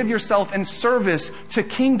you give yourself in service to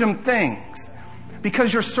kingdom things.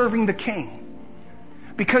 Because you're serving the King.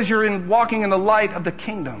 Because you're walking in the light of the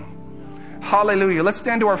kingdom. Hallelujah. Let's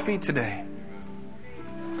stand to our feet today.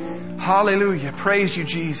 Hallelujah. Praise you,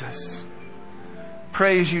 Jesus.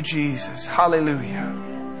 Praise you, Jesus. Hallelujah.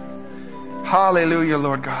 Hallelujah,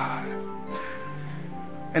 Lord God.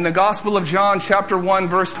 In the Gospel of John, chapter 1,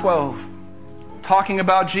 verse 12, talking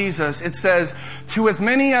about Jesus, it says, to as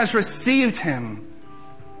many as received Him,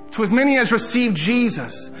 to as many as received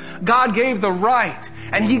Jesus, God gave the right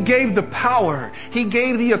and He gave the power. He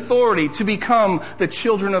gave the authority to become the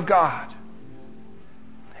children of God.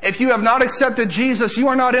 If you have not accepted Jesus, you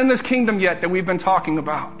are not in this kingdom yet that we've been talking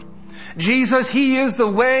about. Jesus, He is the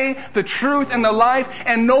way, the truth, and the life,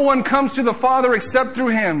 and no one comes to the Father except through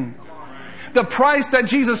Him. The price that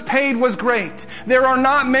Jesus paid was great. There are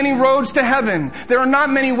not many roads to heaven. There are not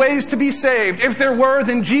many ways to be saved. If there were,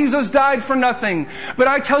 then Jesus died for nothing. But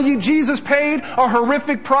I tell you, Jesus paid a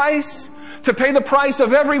horrific price to pay the price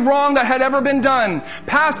of every wrong that had ever been done,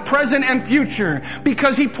 past, present, and future,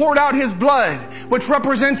 because He poured out His blood, which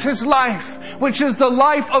represents His life, which is the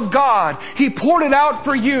life of God. He poured it out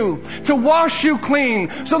for you to wash you clean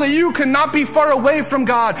so that you cannot be far away from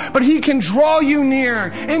God, but He can draw you near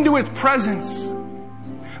into His presence.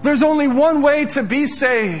 There's only one way to be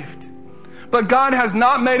saved, but God has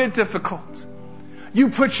not made it difficult. You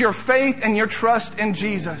put your faith and your trust in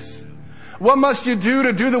Jesus. What must you do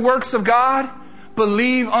to do the works of God?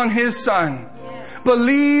 Believe on His Son.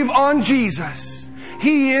 Believe on Jesus.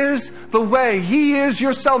 He is the way. He is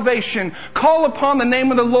your salvation. Call upon the name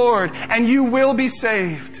of the Lord and you will be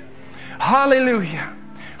saved. Hallelujah.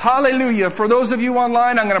 Hallelujah. For those of you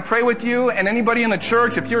online, I'm going to pray with you, and anybody in the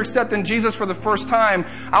church, if you're accepting Jesus for the first time,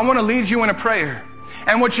 I want to lead you in a prayer.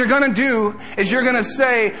 And what you're going to do is you're going to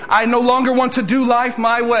say, I no longer want to do life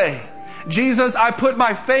my way. Jesus, I put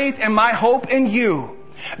my faith and my hope in you.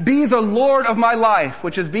 Be the Lord of my life,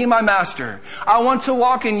 which is be my master. I want to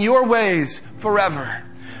walk in your ways forever.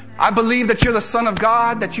 I believe that you're the Son of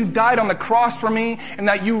God, that you died on the cross for me, and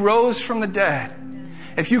that you rose from the dead.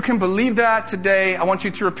 If you can believe that today, I want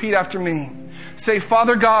you to repeat after me. Say,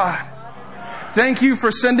 Father God, thank you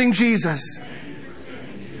for sending Jesus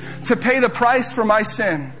to pay the price for my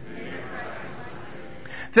sin.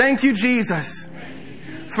 Thank you, Jesus,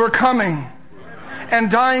 for coming and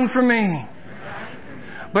dying for me.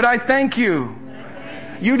 But I thank you.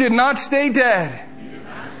 You did not stay dead,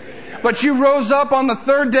 but you rose up on the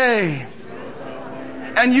third day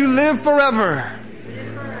and you live forever.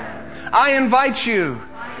 I invite you.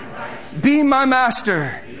 Be my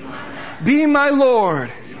master. Be my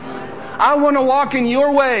Lord. I want to walk in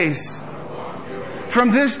your ways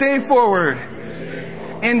from this day forward.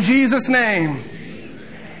 In Jesus' name.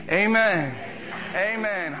 Amen.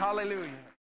 Amen. Hallelujah.